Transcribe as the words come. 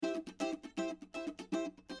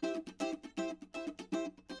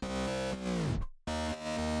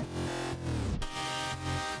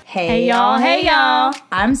Hey y'all.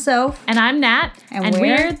 I'm Soph. And I'm Nat. And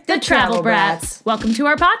we're the Travel Brats. Welcome to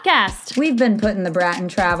our podcast. We've been putting the brat in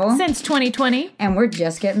travel Since 2020. and we're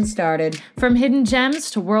just getting started. From hidden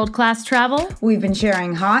gems to world-class travel. We've been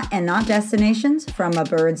sharing hot and not destinations from a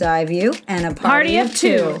bird's eye view and a party of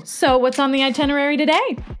two. So what's on the itinerary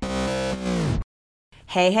today?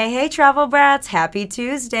 Hey, Travel Brats. Happy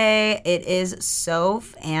Tuesday. It is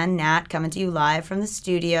Soph and Nat coming to you live from the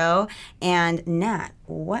studio. And Nat,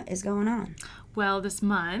 what is going on? Well, this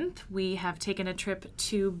month we have taken a trip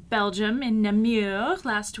to Belgium in Namur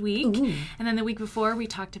last week. Ooh. And then the week before we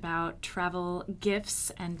talked about travel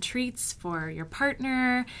gifts and treats for your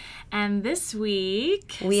partner. And this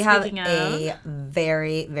week we have a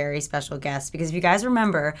very, very special guest because if you guys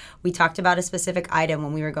remember, we talked about a specific item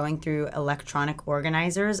when we were going through electronic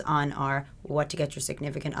organizers on our What to Get Your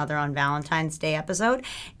Significant Other on Valentine's Day episode.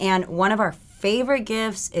 And one of our favorite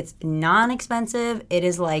gifts, it's non-expensive. It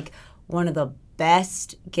is like one of the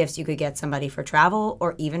best gifts you could get somebody for travel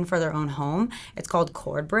or even for their own home. It's called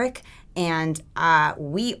Cordbrick. And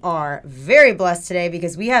we are very blessed today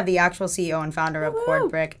because we have the actual CEO and founder of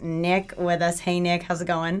Cordbrick, Nick, with us. Hey, Nick, how's it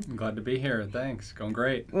going? I'm glad to be here. Thanks. Going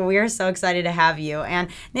great. Well, we are so excited to have you. And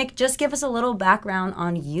Nick, just give us a little background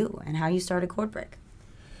on you and how you started Cordbrick.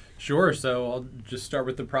 Sure. So I'll just start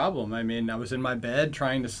with the problem. I mean, I was in my bed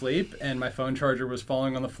trying to sleep and my phone charger was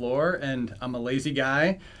falling on the floor and I'm a lazy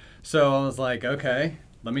guy. So I was like, okay,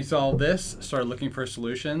 let me solve this. Started looking for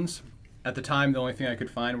solutions. At the time, the only thing I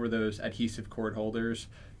could find were those adhesive cord holders.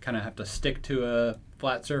 Kind of have to stick to a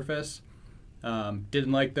flat surface.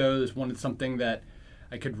 Didn't like those. Wanted something that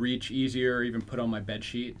I could reach easier or even put on my bed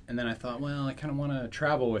sheet. And then I thought, well, I kind of want to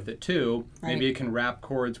travel with it too. Right. Maybe it can wrap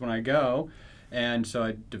cords when I go. And so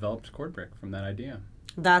I developed Cordbrick from that idea.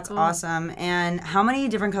 That's awesome. And how many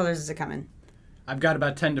different colors does it come in? I've got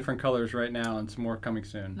about 10 different colors right now and some more coming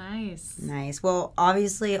soon. Nice. Well,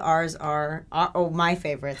 obviously ours are, my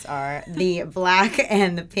favorites are the black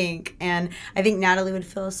and the pink. And I think Natalie would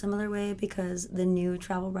feel a similar way because the new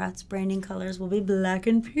Travel Brats branding colors will be black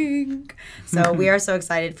and pink. So we are so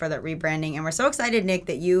excited for that rebranding. And we're so excited, Nick,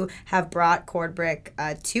 that you have brought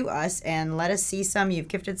Cordbrick to us and let us see some. You've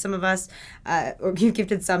gifted some of us, or you've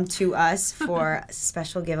gifted some to us for a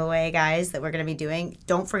special giveaway, guys, that we're going to be doing.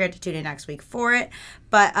 Don't forget to tune in next week for it.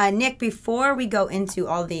 But Nick, before we go into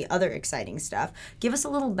all the other exciting stuff, give us a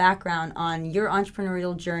little background on your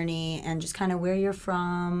entrepreneurial journey and just kind of where you're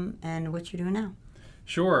from and what you're doing now.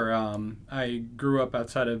 Sure. I grew up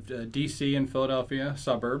outside of D.C. in Philadelphia,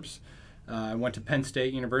 suburbs. I went to Penn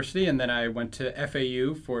State University, and then I went to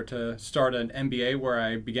FAU to start an MBA where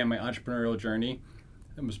I began my entrepreneurial journey.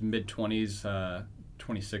 It was mid-20s,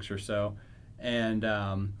 26 or so. And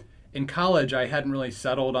in college, I hadn't really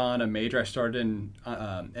settled on a major. I started in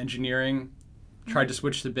engineering, tried to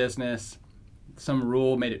switch to business. Some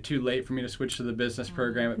rule made it too late for me to switch to the business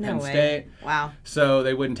program at Penn State. Wow. So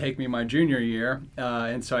they wouldn't take me my junior year.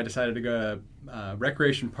 And so I decided to go to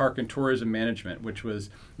Recreation, Park, and Tourism Management, which was,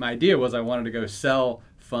 my idea was I wanted to go sell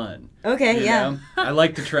fun. Okay, yeah. know? I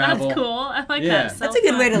like to travel. That's cool. I like Yeah. that. That's a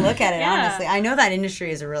good way to look at it, Yeah. honestly. I know that industry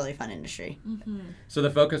is a really fun industry. So the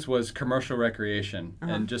focus was commercial recreation.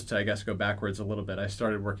 And just to, I guess, go backwards a little bit, I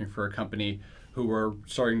started working for a company who we're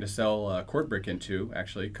starting to sell Cordbrick into,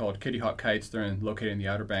 actually, called Kitty Hawk Kites. They're located in the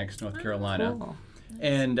Outer Banks, North Carolina. Cool.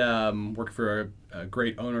 And worked for a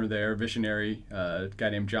great owner there, visionary, a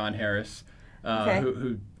guy named John Harris,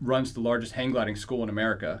 who runs the largest hang gliding school in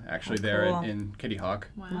America, actually, there in Kitty Hawk,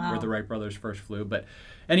 where the Wright brothers first flew. But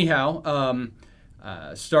anyhow,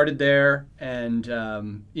 started there,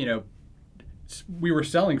 and, we were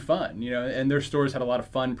selling fun, and their stores had a lot of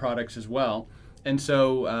fun products as well. And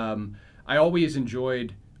so I always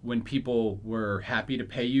enjoyed when people were happy to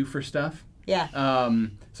pay you for stuff. Yeah.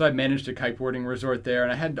 So I managed a kiteboarding resort there,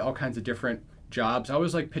 and I had all kinds of different jobs. I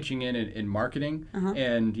was like pitching in marketing,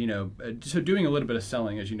 and so doing a little bit of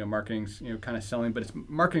selling. As you know, marketing's kind of selling, but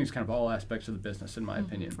marketing's kind of all aspects of the business, in my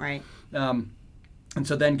opinion. Right. And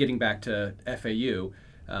so then getting back to FAU,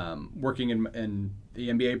 working in the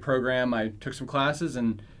MBA program, I took some classes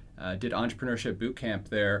and did entrepreneurship boot camp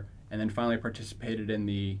there, and then finally participated in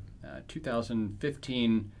the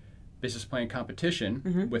 2015 business plan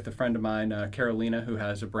competition with a friend of mine, Carolina, who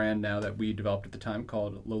has a brand now that we developed at the time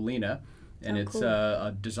called Lolina. And it's cool.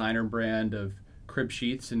 A designer brand of crib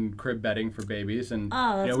sheets and crib bedding for babies. And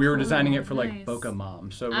that's we were cool. designing it for Nice. like Boca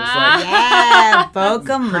Moms. So it was Yeah,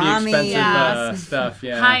 Boca like pretty Mommy. expensive Yeah. stuff.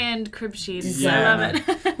 Yeah. High-end crib sheets. Yeah. I love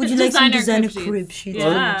it. Would you like some designer crib sheets for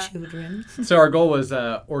your children? So our goal was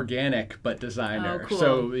organic but designer. Oh, cool.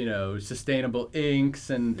 So, sustainable inks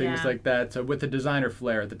and things like that. So with the designer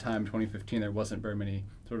flair at the time, 2015, there wasn't very many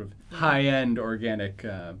sort of high-end organic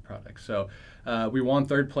products. So we won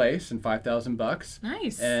third place and $5,000.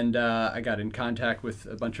 Nice. And I got in contact with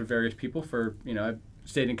a bunch of various people I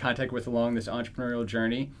stayed in contact with along this entrepreneurial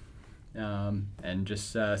journey. And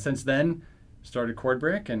just since then, started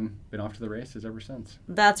Cordbrick and been off to the races ever since.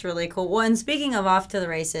 That's really cool. Well, and speaking of off to the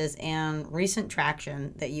races and recent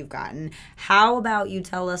traction that you've gotten, how about you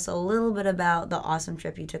tell us a little bit about the awesome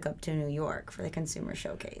trip you took up to New York for the Consumer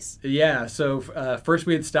Showcase? Yeah, so first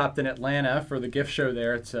we had stopped in Atlanta for the gift show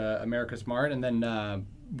there. It's America's Mart, and then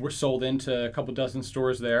we're sold into a couple dozen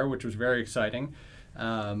stores there, which was very exciting,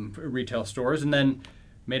 retail stores. And then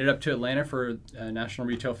made it up to Atlanta for National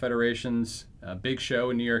Retail Federation's big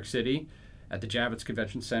show in New York City at the Javits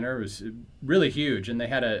Convention Center. It was really huge, and they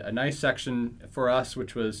had a nice section for us,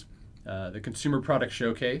 which was the Consumer Product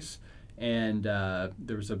Showcase, and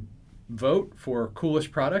there was a vote for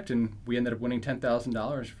coolest product, and we ended up winning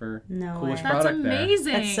 $10,000 for coolest product there. That's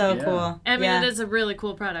amazing. That's so cool. I mean, it is a really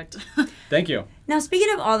cool product. Thank you. Now,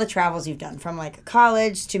 speaking of all the travels you've done, from like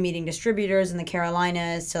college to meeting distributors in the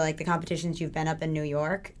Carolinas to like the competitions you've been up in New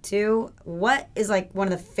York to, what is like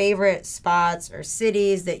one of the favorite spots or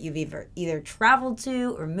cities that you've either traveled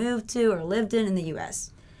to or moved to or lived in the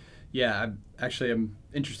U.S.? Yeah, I'm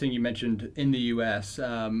interesting you mentioned in the U.S.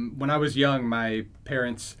 When I was young, my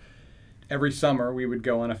parents, every summer we would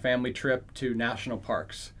go on a family trip to national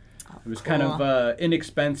parks. It was kind of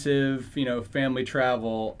inexpensive, family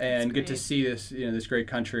travel, and get to see this, this great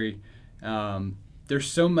country. There's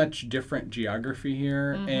so much different geography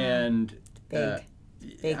here, and big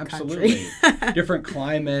absolutely different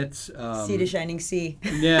climates. Sea to shining sea.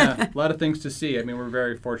 Yeah, a lot of things to see. I mean, we're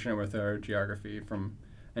very fortunate with our geography from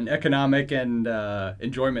an economic and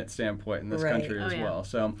enjoyment standpoint in this country as well.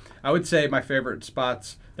 So I would say my favorite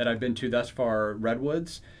spots that I've been to thus far are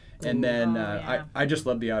Redwoods. And then I just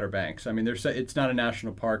love the Outer Banks. I mean, it's not a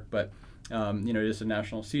national park, but it is a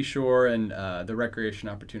national seashore, and the recreation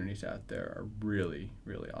opportunities out there are really,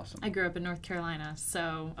 really awesome. I grew up in North Carolina,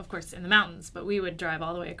 so of course in the mountains, but we would drive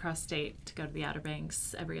all the way across state to go to the Outer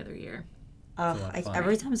Banks every other year.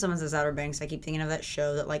 Every time someone says Outer Banks, I keep thinking of that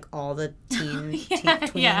show that like all the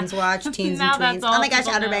tweens watch, teens and tweens. Oh my gosh,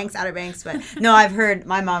 Outer Banks. But no, I've heard,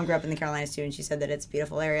 my mom grew up in the Carolinas too, and she said that it's a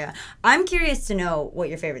beautiful area. I'm curious to know what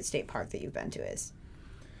your favorite state park that you've been to is.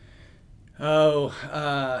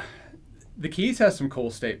 The Keys has some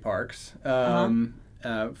cool state parks.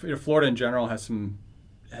 Florida in general had some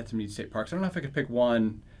neat state parks. I don't know if I could pick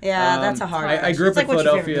one. Yeah, that's a hard one. I grew up in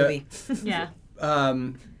Philadelphia. Yeah.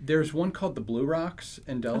 There's one called the Blue Rocks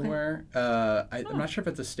in Delaware. I'm not sure if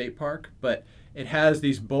it's a state park, but it has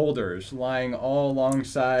these boulders lying all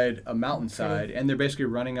alongside a mountainside, and they're basically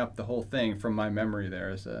running up the whole thing. From my memory, there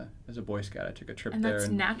as a Boy Scout, I took a trip there. And that's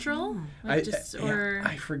natural? I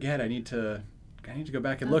forget. I need to go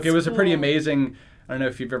back and look. It was a pretty amazing. I don't know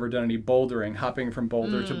if you've ever done any bouldering, hopping from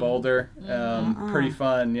boulder to boulder. Pretty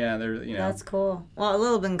fun, yeah. That's cool. Well, a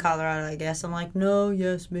little bit in Colorado, I guess. I'm like, no,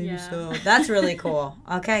 yes, maybe so. That's really cool.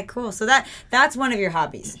 Okay, cool. So that's one of your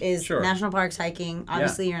hobbies is national parks, hiking.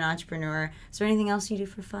 Obviously, you're an entrepreneur. Is there anything else you do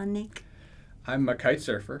for fun, Nick? I'm a kite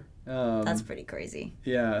surfer. That's pretty crazy.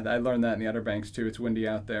 Yeah, I learned that in the Outer Banks too. It's windy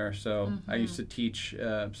out there, so I used to teach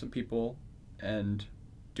some people and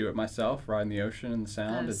do it myself, ride in the ocean and the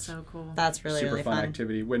sound. That is so cool. That's really, super really fun.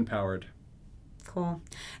 activity, wind powered. Cool.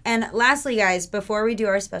 And lastly, guys, before we do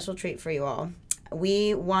our special treat for you all,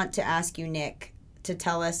 we want to ask you, Nick, to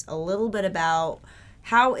tell us a little bit about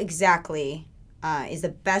how exactly is the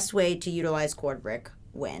best way to utilize Cordbrick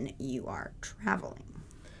when you are traveling.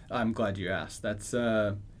 I'm glad you asked. That's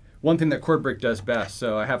one thing that Cordbrick does best.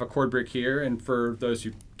 So I have a Cordbrick here, and for those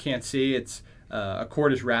who can't see, it's a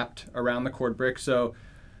cord is wrapped around the Cordbrick. So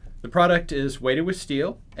the product is weighted with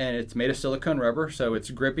steel, and it's made of silicone rubber, so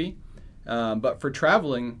it's grippy. But for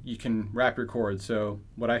traveling, you can wrap your cord. So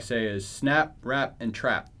what I say is snap, wrap, and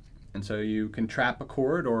trap. And so you can trap a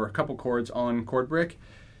cord or a couple cords on Cordbrick.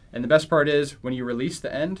 And the best part is when you release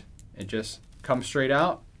the end, it just comes straight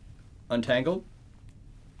out, untangled,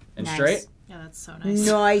 and straight. Yeah, that's so nice.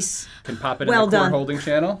 Nice. Can pop it in the cord holding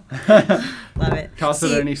channel. Love it. Toss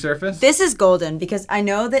it at any surface. This is golden because I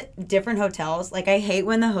know that different hotels, like I hate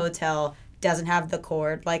when the hotel doesn't have the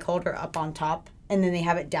cord like holder up on top and then they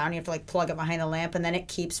have it down. You have to like plug it behind the lamp, and then it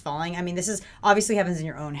keeps falling. I mean, this is obviously happens in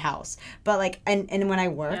your own house, but like, and when I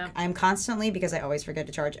work, I'm constantly, because I always forget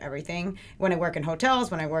to charge everything. When I work in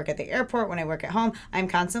hotels, when I work at the airport, when I work at home, I'm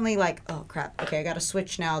constantly like, oh crap, okay, I got to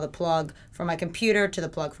switch now the plug from my computer to the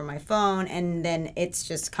plug from my phone, and then it's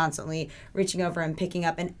just constantly reaching over and picking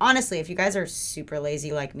up. And honestly, if you guys are super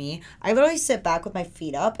lazy like me, I literally sit back with my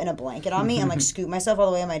feet up and a blanket on me and like scoot myself all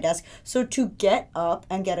the way on my desk. So to get up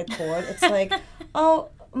and get a cord, it's like, oh,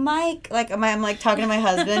 Mike, like I'm like talking to my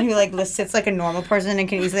husband who like sits like a normal person and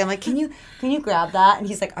can easily, I'm like, can you grab that? And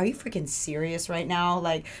he's like, are you freaking serious right now?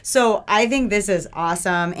 Like, so I think this is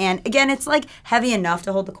awesome. And again, it's like heavy enough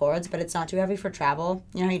to hold the cords, but it's not too heavy for travel.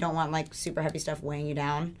 You know, you don't want like super heavy stuff weighing you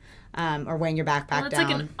down. Or weighing your backpack down. It's like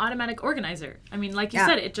an automatic organizer. I mean, like you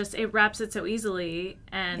said, it wraps it so easily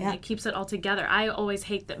and it keeps it all together. I always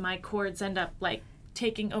hate that my cords end up like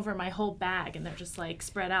taking over my whole bag and they're just like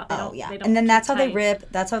spread out. They don't and then that's how they rip,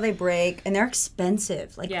 that's how they break, and they're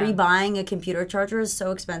expensive. Like rebuying a computer charger is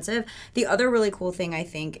so expensive. The other really cool thing I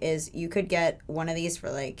think is you could get one of these for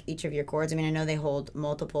like each of your cords. I mean, I know they hold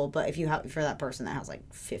multiple, but if you have for that person that has like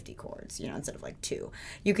 50 cords, you know, instead of like 2,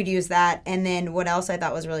 you could use that. And then what else I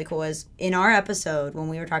thought was really cool is in our episode when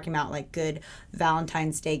we were talking about like good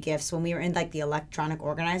Valentine's Day gifts, when we were in like the electronic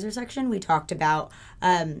organizer section, we talked about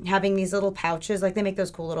having these little pouches. Like they make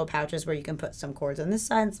those cool little pouches where you can put some cords on this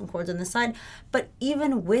side and some cords on this side. But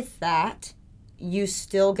even with that, you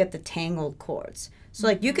still get the tangled cords. So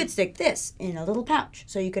like you could stick this in a little pouch.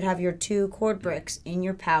 So you could have your 2 cord bricks in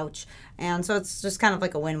your pouch. And so it's just kind of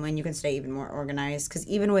like a win-win. You can stay even more organized. Because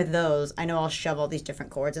even with those, I know I'll shove all these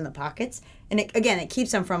different cords in the pockets. And it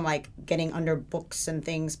keeps them from like getting under books and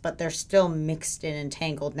things. But they're still mixed in and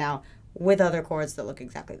tangled now with other cords that look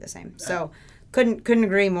exactly the same. So couldn't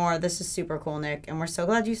agree more. This is super cool, Nick, and we're so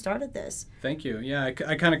glad you started this. Thank you. Yeah,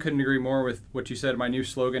 I kind of couldn't agree more with what you said. My new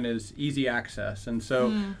slogan is easy access. And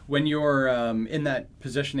so when you're in that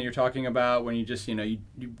position that you're talking about, when you just, you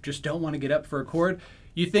just don't want to get up for a cord,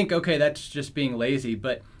 you think, okay, that's just being lazy.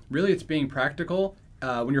 But really it's being practical.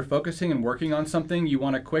 When you're focusing and working on something, you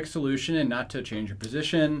want a quick solution and not to change your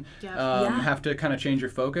position, have to kind of change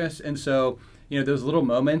your focus. And so, those little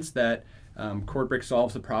moments that CordBrick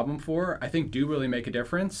solves the problem for, I think do really make a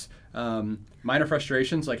difference. Minor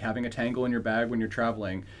frustrations like having a tangle in your bag when you're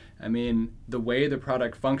traveling. I mean, the way the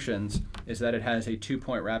product functions is that it has a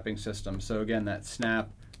 2-point wrapping system. So again, that snap,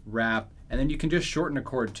 wrap, and then you can just shorten a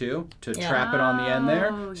cord too to trap it on the end there.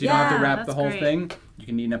 So you don't have to wrap the whole thing. You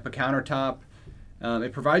can neaten up a countertop.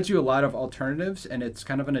 It provides you a lot of alternatives, and it's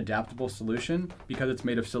kind of an adaptable solution because it's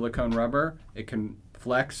made of silicone rubber. It can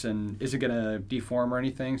flex and isn't going to deform or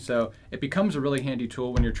anything. So it becomes a really handy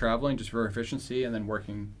tool when you're traveling just for efficiency and then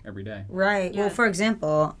working every day. Right. Yeah. Well, for example,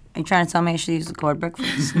 are you trying to tell me I should use the CordBrick for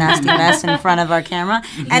this nasty mess in front of our camera?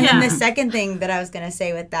 And then the second thing that I was going to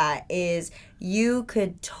say with that is you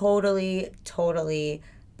could totally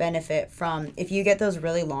benefit from if you get those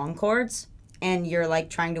really long cords and you're like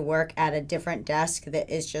trying to work at a different desk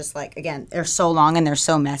that is just like, again, they're so long and they're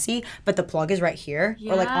so messy, but the plug is right here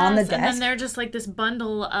or like on the desk. And then they're just like this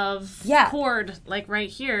bundle of cord like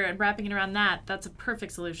right here and wrapping it around that. That's a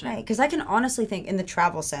perfect solution. Right, because I can honestly think in the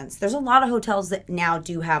travel sense, there's a lot of hotels that now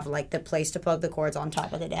do have like the place to plug the cords on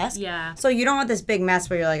top of the desk. Yeah. So you don't want this big mess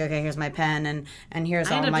where you're like, okay, here's my pen and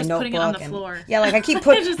here's all my notebook. Putting it on the floor. Yeah, like I keep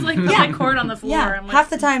putting just like put my cord on the floor. Yeah, I'm like,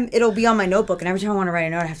 half the time it'll be on my notebook, and every time I want to write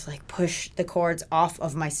a note, I have to like push the cords off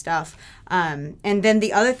of my stuff. And then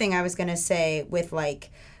the other thing I was gonna say with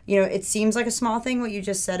like, it seems like a small thing what you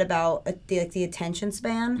just said about the attention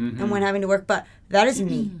span and when having to work, but that is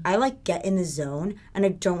me. I like get in the zone and I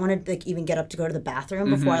don't want to like even get up to go to the bathroom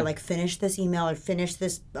before I like finish this email or finish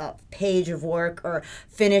this page of work or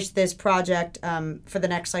finish this project for the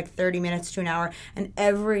next like 30 minutes to an hour. And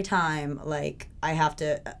every time like I have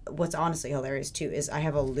to, what's honestly hilarious too is I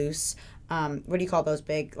have a loose what do you call those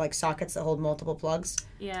big like sockets that hold multiple plugs?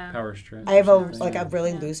 Yeah. Power strip. I have a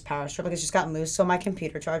really loose power strip. Like it's just gotten loose, so my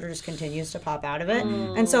computer charger just continues to pop out of it.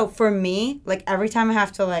 And so for me, like every time I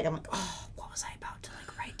have to like, I'm like, oh, what was I about to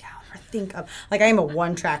like write down or think of? Like I am a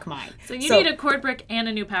one-track mind. So you need a CordBrick and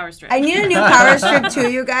a new power strip. I need a new power strip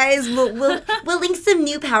too, you guys. We'll link some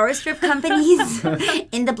new power strip companies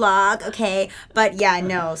in the blog, okay? But yeah,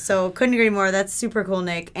 no. So couldn't agree more. That's super cool,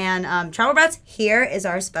 Nick. And Travel Brats, here is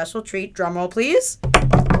our special treat. Drum roll, please.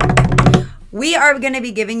 We are going to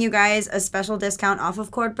be giving you guys a special discount off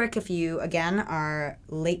of CordBrick if you, again, are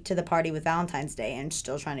late to the party with Valentine's Day and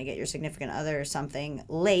still trying to get your significant other or something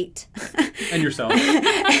late. And yourself.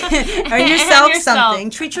 Or yourself something.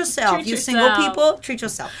 Treat yourself. You single people, treat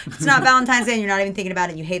yourself. If it's not Valentine's Day and you're not even thinking about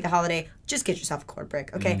it, you hate the holiday, just get yourself a cord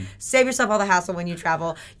brick, okay? Save yourself all the hassle when you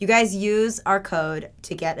travel. You guys use our code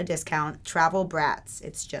to get a discount, Travel Brats.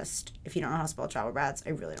 It's just, if you don't know how to spell Travel Brats, I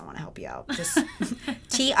really don't want to help you out. Just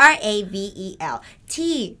TRAVEL. I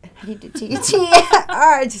need to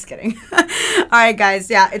T-R. Just kidding. All right, guys.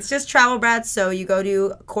 Yeah, it's just Travel Brats. So you go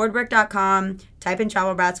to cordbrick.com, type in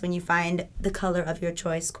Travel Brats when you find the color of your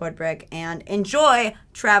choice cord brick, and enjoy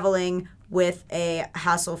traveling with a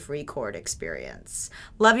hassle-free cord experience.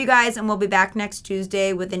 Love you guys, and we'll be back next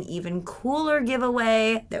Tuesday with an even cooler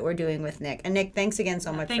giveaway that we're doing with Nick. And Nick, thanks again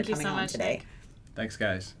so much for coming on today. Thanks,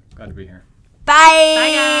 guys. Glad to be here. Bye.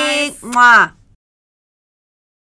 Bye, guys. Mwah.